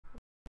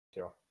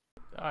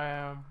I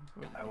am.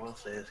 I will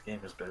say this game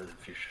is better than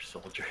Future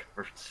Soldier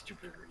for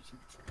stupid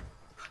reasons.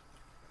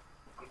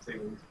 I'm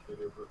taking these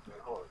videos with my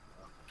heart.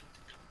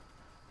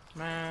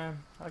 Man,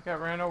 I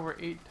got ran over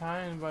 8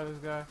 times by this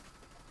guy.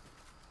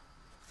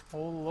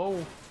 Hold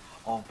low.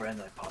 Oh,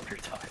 Brandon, I popped your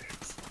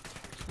tires.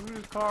 Shoot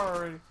his car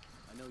already.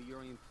 I know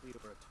you're in fleet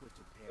over a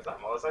twisted pair. Is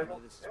that motorcycle? I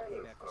know this is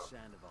payback for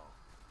Sandoval.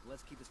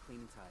 Let's keep this clean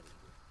and tidy.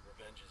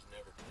 Revenge is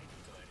never clean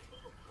and tidy.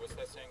 What's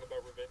that saying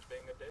about revenge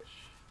being a dish?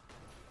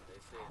 They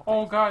say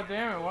Oh god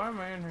damn it, why am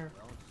I in here?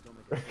 well, just don't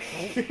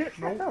make it.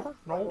 Nope,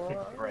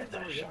 nope,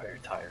 Brandon, I shot your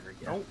tire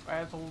again. nope,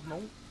 assholes,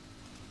 nope.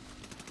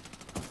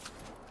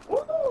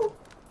 Woo!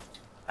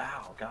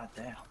 Ow,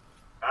 goddamn.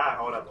 Ah,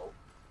 hold up.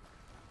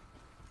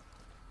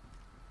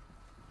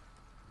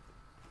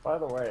 By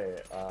the way,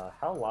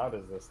 how loud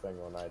is this thing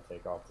when I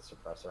take off the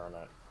suppressor on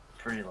it?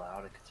 Pretty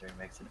loud considering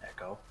it makes an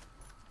echo.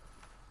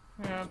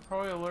 Yeah, it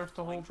probably alerts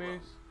the whole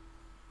base.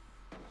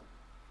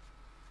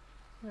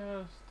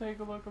 Yes, take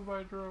a look at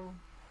my drone.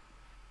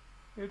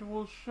 It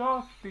will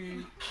shock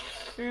thee.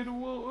 It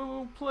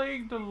will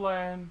plague the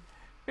land.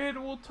 It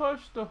will touch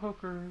the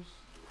hookers.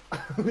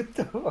 What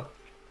the fuck?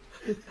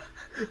 Here,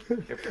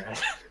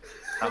 Brandon.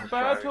 The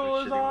battle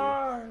is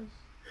ours.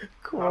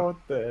 Quote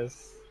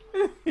this.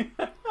 I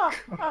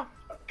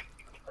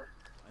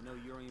know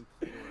you're in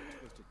fleet over a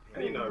twisted pair. I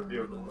need another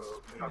vehicle, I know this is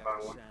though. Not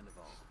buying one.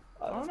 Sandoval.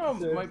 I don't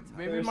know,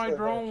 maybe my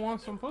drone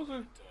wants some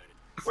pussy.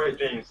 Wait,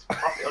 James,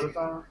 pop the other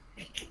tire.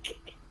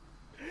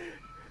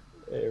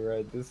 Hey,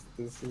 Red, this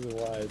is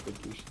why I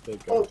think you should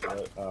take up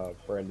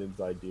Brandon's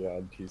idea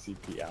on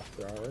TCP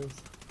after hours.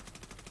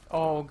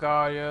 Oh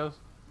god, yes.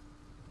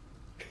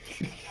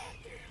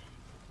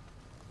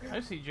 I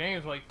see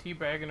James like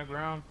teabagging the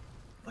ground.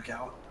 Look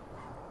out.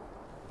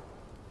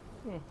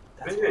 Hmm.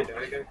 That's Renegade,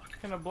 Renegade.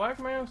 Can a black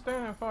man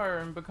stand in fire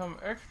and become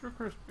extra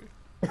crispy?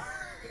 Yeah.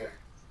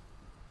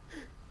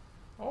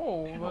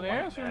 Oh, Can well a the white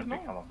answer man is no.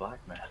 become a black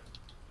man.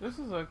 This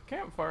is a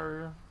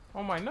campfire.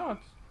 Oh my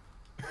nuts.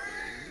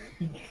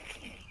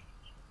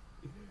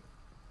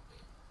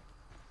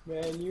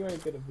 Man, you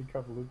ain't gonna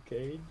become Luke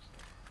Cage.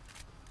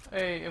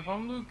 Hey, if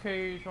I'm Luke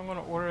Cage, I'm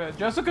gonna order that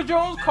Jessica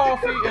Jones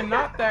coffee and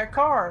not that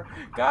car.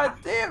 God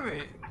damn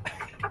it.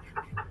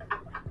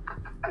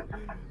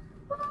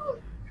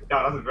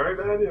 Yeah, that's a very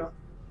bad idea.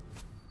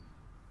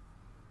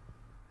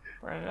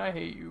 Brandon, I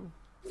hate you.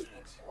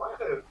 What?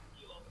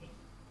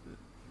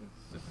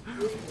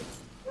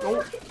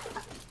 Go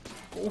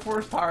for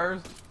his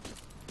tires.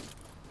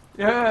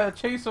 Yeah,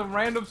 chase a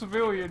random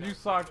civilian. You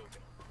suck.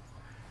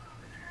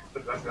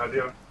 That's the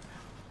idea.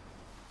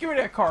 Give me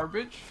that car,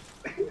 bitch.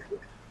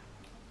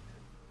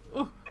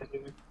 Ooh,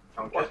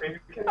 Don't catch me if you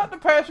can. not the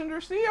passenger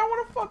seat. I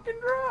want to fucking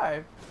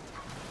drive.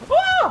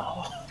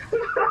 Oh!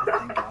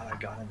 Thank God I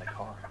got in the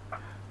car.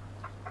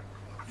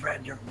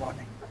 Fred, you're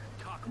running.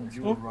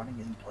 You were running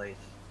in place.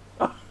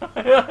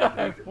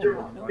 You're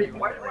running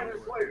why in am I place.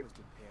 this way?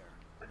 Twisted pair.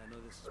 And I know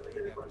this is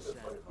payback for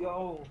Sandoval.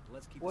 Yo,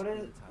 Let's keep what this is?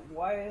 clean and tidy.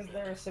 Why is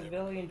there a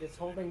civilian just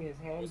holding his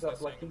hands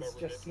up like he's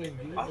just seen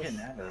I'm Jesus? getting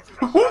out of this.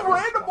 Who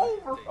ran him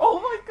over? Oh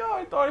my god,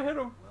 I thought I hit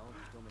him. Well,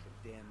 just don't make a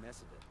damn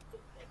mess of it.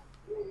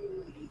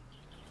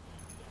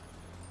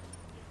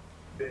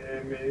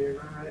 Damn me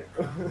right.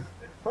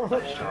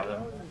 I shot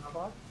him.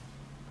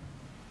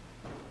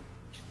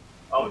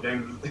 Oh,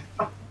 James.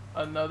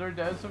 Another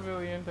dead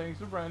civilian, thanks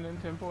to Brandon,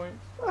 10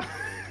 points.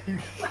 You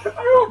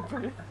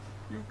bitch.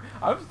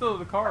 I'm still in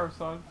the car,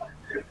 son.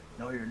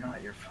 No, you're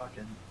not. You're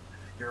fucking.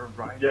 You're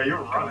riding. Yeah, you're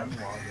on running.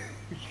 while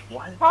you're-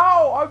 What?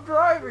 How? I'm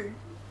driving.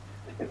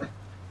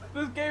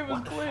 This game is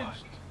What the glitched. fuck?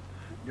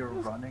 You're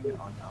running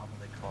on top of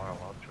the car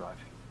while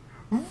driving.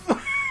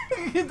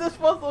 This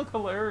must look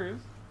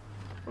hilarious.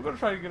 We're gonna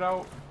try to get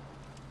out.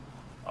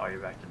 Oh, you're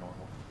back to normal.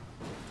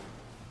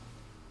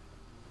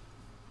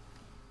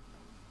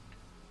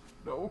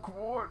 No, come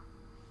on.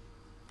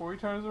 Before he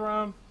turns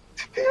around.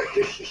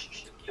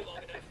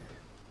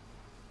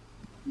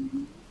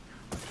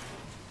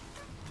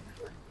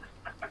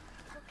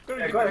 Gonna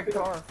Yeah, get go ahead, that pick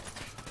up. car.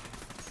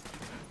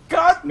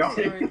 God No.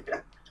 damn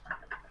it.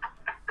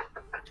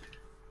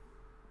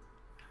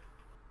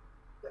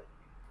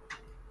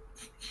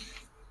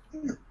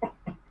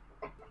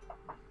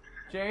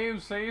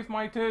 James, save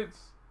my tits.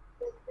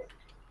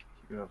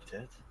 You have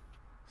tits?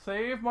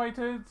 Save my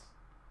tits.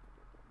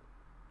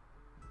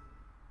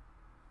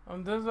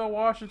 I'm Denzel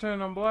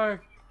Washington, I'm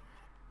black.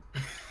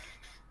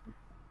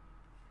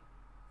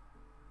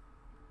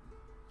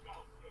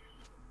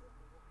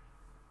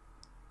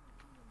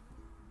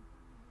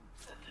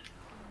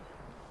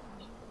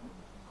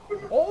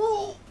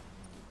 Oh!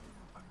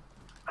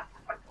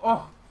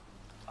 Oh!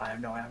 I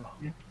have no ammo.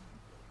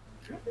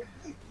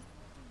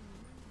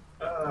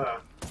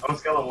 On a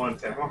scale of 1 to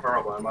 10, how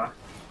horrible am I?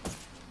 You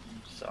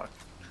suck.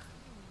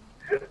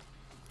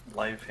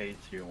 Life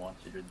hates you and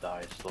wants you to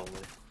die slowly.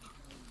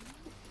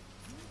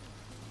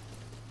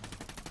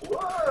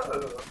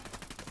 Whoa!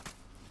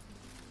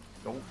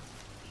 Nope.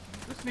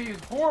 This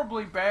needs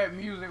horribly bad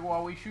music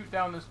while we shoot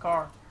down this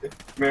car.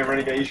 Man,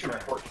 Renegade, you should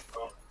report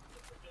yourself.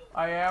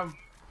 I am.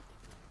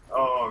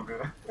 Oh,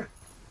 good.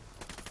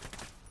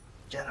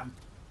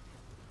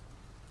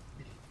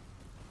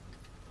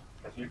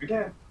 see if you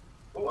can.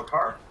 Oh, a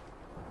car.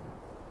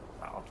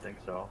 I don't think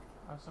so.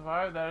 I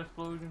survived that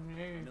explosion, I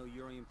yeah. know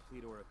Urian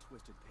Pleator are a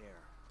twisted pair,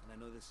 and I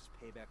know this is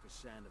payback for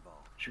Sandoval.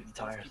 Shoot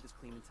the Let's tires. keep this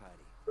clean and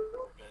tidy.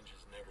 Revenge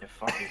is never Yeah,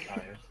 fuck your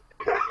tires.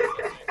 What's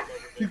that saying about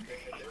revenge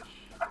being a dish?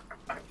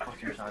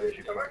 Fuck your tires,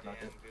 you fuck Damn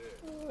nothing.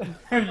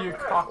 good. You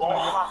cock.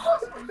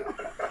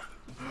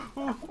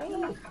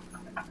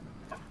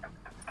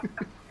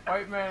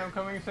 White man, I'm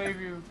coming to save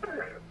you.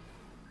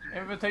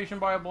 Invitation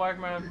by a black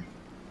man.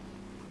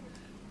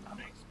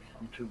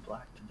 I'm too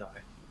black to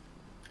die.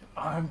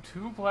 I'm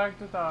too black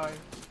to die.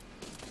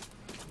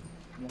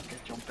 Come on, get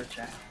your bitch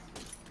ass.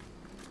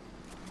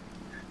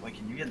 Wait,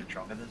 can you get in the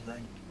trunk of this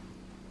thing?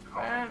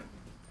 Man,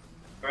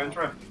 Go ahead and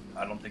try.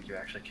 I don't think you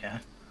actually can.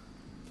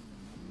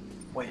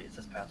 Wait, is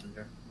this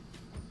passenger?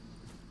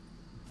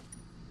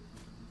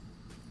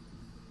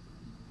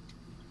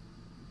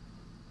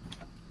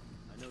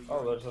 I know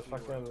Oh, Urian there's a Pleator are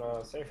fucking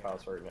twisted safe pair,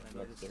 house right and I know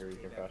next this to here is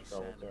you can payback fast for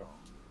travel to. Sandoval.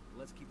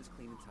 Let's keep this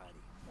clean and tidy.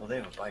 Well, they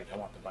have a bike. I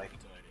want the bike.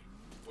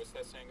 What's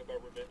that saying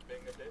about revenge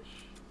being a dish?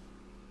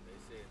 They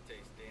say it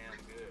tastes damn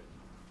good.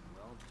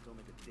 Well, just don't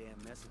make a damn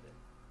mess of it.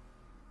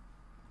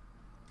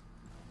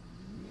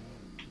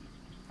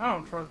 I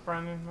don't trust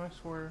Brandon, I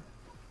swear.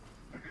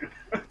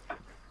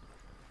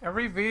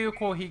 Every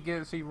vehicle he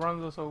gets, he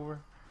runs us over.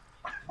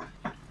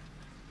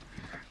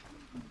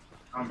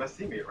 I'm best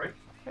teammate, right?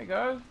 Hey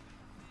guys.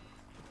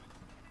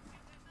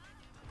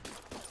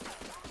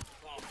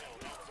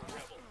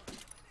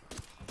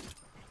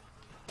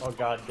 Oh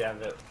god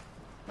damn it.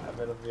 I'm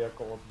in a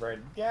vehicle with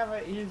Brandon. Damn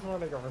it, he's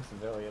running over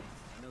civilians.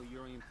 I know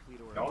Urian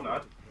Pleator are No, a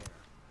not. twisted pair,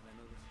 and I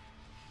know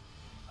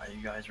this. Are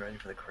you guys ready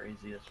for the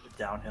craziest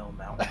downhill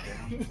mountain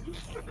thing?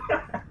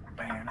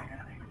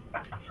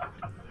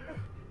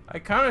 I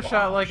kind of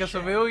shot like a shit.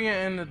 civilian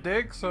in the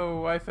dick,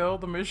 so I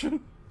failed the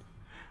mission.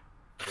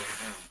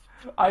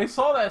 I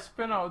saw that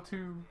spin out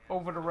too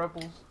over the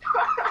rebels. Don't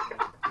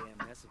make a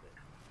damn mess of it.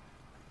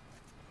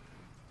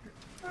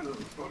 That was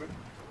funny.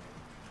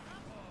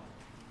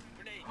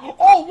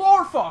 Oh,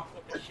 Lord fuck!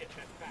 I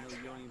know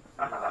Urian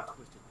Pleator are a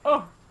twisted pair,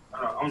 Oh,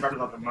 I don't know, I'm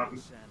driving up the payback mountain.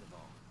 for Sandoval.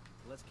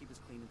 Let's keep this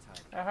clean and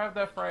tidy. I have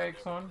that frag,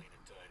 son.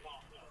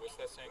 What's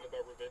that saying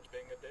about revenge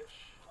being a dish?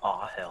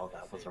 Aw, hell,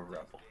 that was a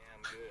rebel.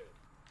 Damn good.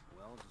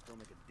 Well, just don't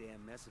make a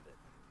damn mess of it.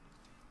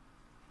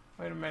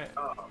 Wait a minute.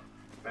 Oh,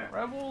 man.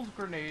 Rebels,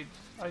 grenades.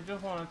 I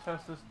just want to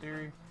test this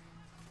theory.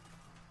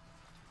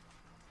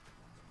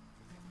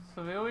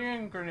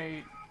 Civilian,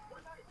 grenade.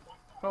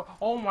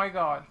 Oh my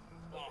god.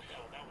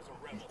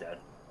 He's dead.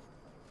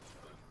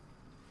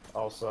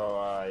 Also,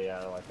 yeah,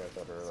 like I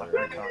said Suck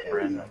earlier, my cock, you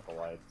Brandon. can't the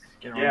lights.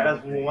 Get Yeah, around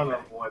that's the one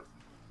of what.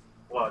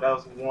 Well, that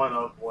was one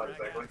of what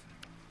exactly.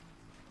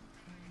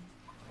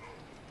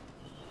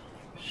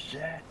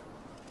 Shit. Yeah,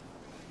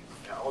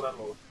 hold that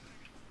move.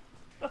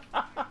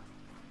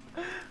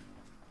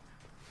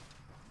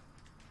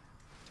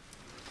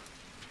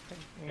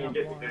 Picking up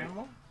get more me, dude.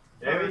 ammo.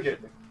 Yeah, we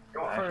get me.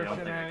 Come I on. actually don't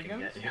First think I can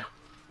shenanigans. get you.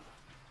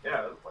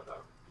 Yeah, that's what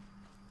that.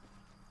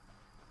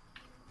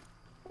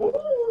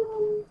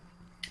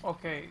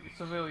 Okay,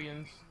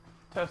 civilians,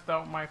 test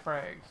out my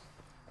frags.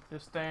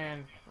 Just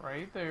stand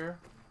right there.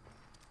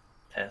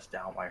 Test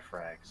out my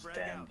frags.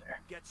 Stand there.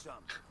 Get some.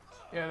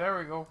 Yeah, there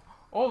we go.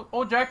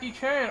 Oh, Jackie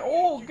Chan.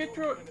 Oh, get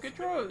your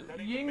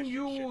Ying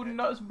Yu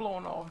nuts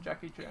blown off,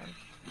 Jackie Chan.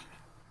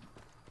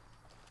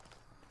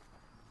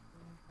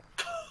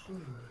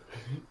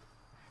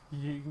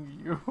 Ying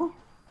Yu.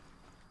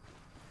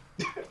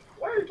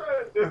 What are you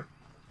trying to do?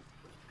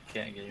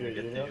 Can't get you to Dude,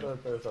 get you know you.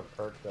 that there's a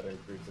perk that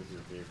increases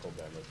your vehicle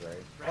damage,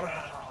 right?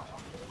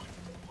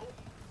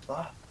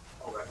 Ah,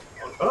 Okay.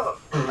 Oh,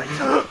 I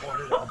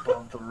teleported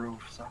above the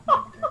roof. Something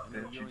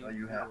bitch. You know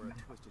you have me.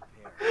 Twisted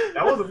pair.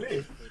 that wasn't me.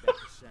 Payback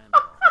for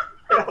Sandoval.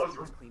 That was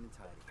Let's clean and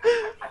tidy.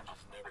 Revenge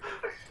is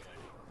never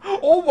good.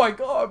 Oh my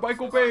god,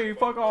 Michael Bay,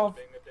 fuck off.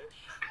 Being a dish?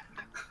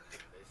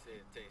 They say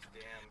it tastes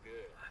damn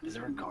good. Is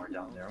there a car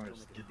down there? I'm Don't gonna make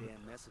just a get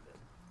damn mess of it.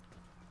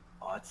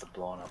 Oh, it's the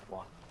blown up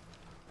one.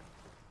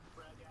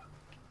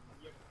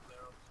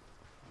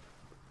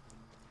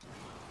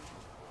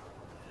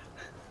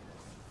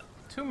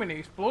 Too many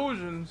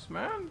explosions,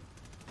 man.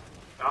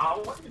 Nah,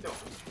 what are you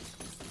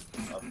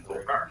doing?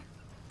 Cool car.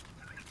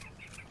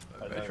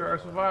 I bet you I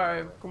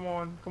survive. Come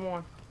on, come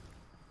on.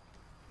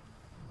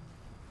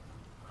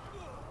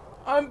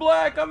 I'm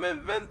black, I'm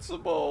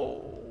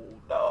invincible.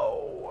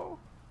 No.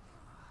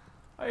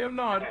 I am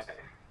not.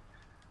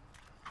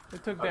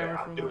 It took Okay, damage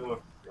I'll from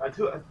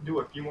me. do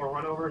a few more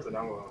runovers and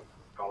I'm gonna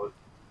call it.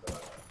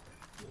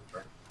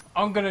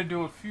 I'm gonna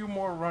do a few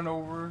more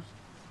runovers.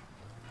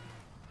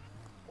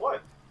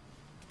 What?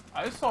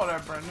 I saw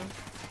that, Brendan.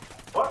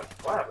 What?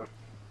 What happened?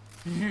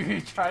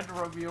 You tried to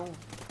rub me over.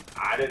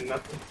 I didn't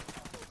nothing.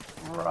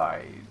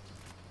 Right.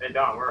 Hey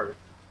Don, where are you?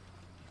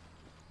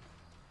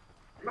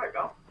 You might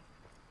go.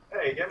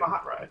 Hey, get my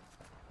hot ride.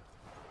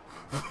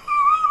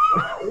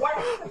 What?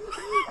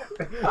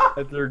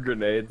 I threw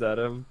grenades at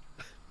him.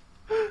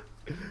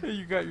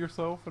 You got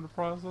yourself in the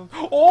process.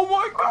 Oh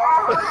my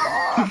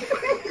god!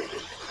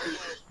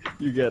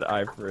 You get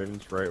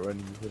iframes right when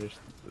you finish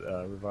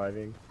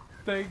reviving.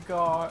 Thank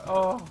God.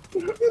 Oh.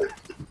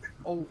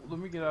 Oh, let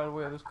me get out of the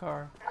way of this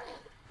car.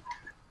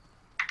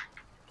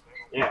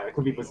 Yeah, it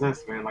could be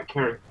possessed, man. Like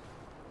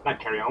not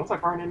Carry On. What's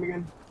that car name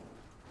again?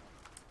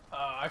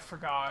 I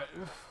forgot.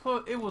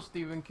 It was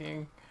Stephen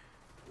King.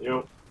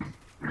 Yep.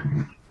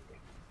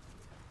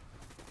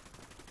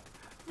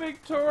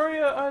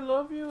 Victoria, I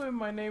love you, and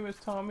my name is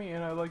Tommy,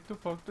 and I like to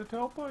fuck the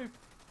tailpipe.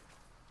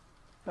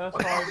 That's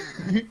how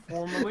I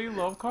formerly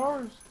love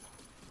cars.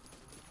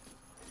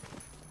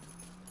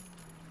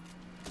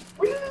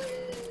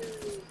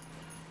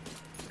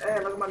 Hey,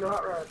 look at my new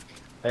hot rod.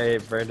 Hey,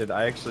 Brandon,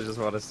 I actually just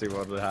want to see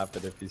what would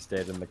happen if you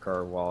stayed in the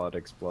car while it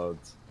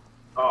explodes.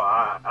 Oh,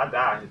 I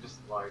died. Just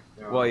like.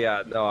 You know, Well,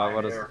 yeah, no, I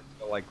want to there.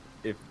 like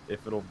if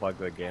it'll bug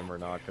the game or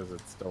not because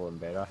it's still in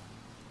beta.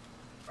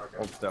 Okay.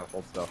 Hold still,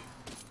 hold still,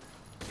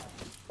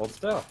 hold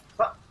still.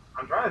 Stop.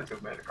 I'm trying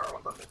to man the car.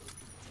 What's up?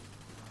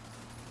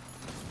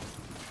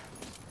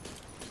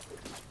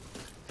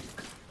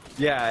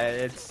 Yeah,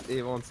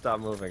 it won't stop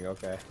moving.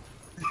 Okay.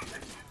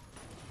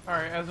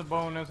 Alright, as a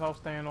bonus, I'll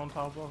stand on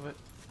top of it.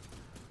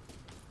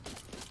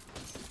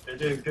 Hey,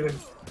 James, get in.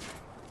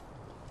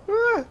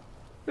 Ah,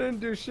 didn't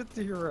do shit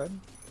to your run.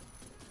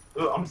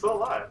 Ugh, I'm still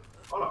alive.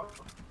 Hold on.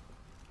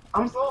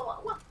 I'm still alive.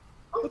 What?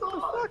 I'm still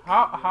alive.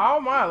 How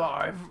am I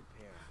alive?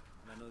 Repair.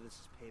 And I know this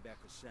is payback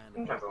for Santa.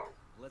 Okay, so.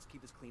 Let's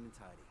keep this clean and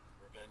tidy.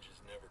 Revenge is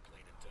never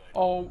clean and tidy.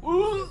 Oh,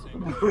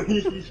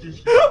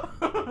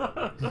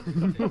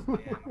 Damn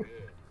good.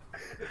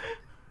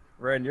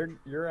 Ren,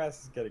 your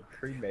ass is getting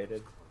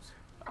cremated.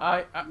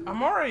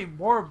 I'm already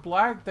more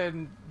black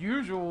than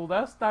usual.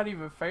 That's not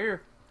even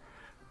fair.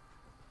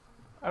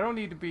 I don't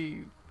need to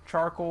be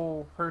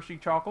charcoal Hershey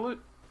chocolate.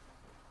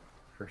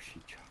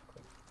 Hershey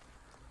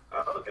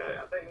chocolate. Okay,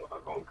 I think I'm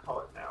gonna call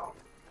it now.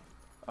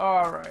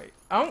 Alright.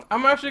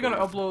 I'm actually gonna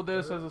upload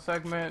this as a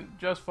segment,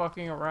 just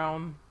fucking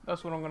around.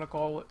 That's what I'm gonna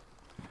call it.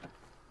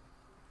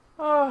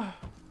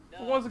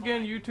 Once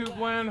again, YouTube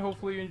land.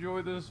 Hopefully you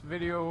enjoy this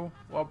video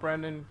while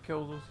Brandon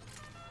kills us.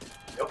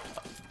 Yep.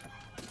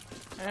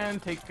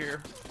 And take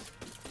care.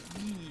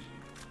 Yee.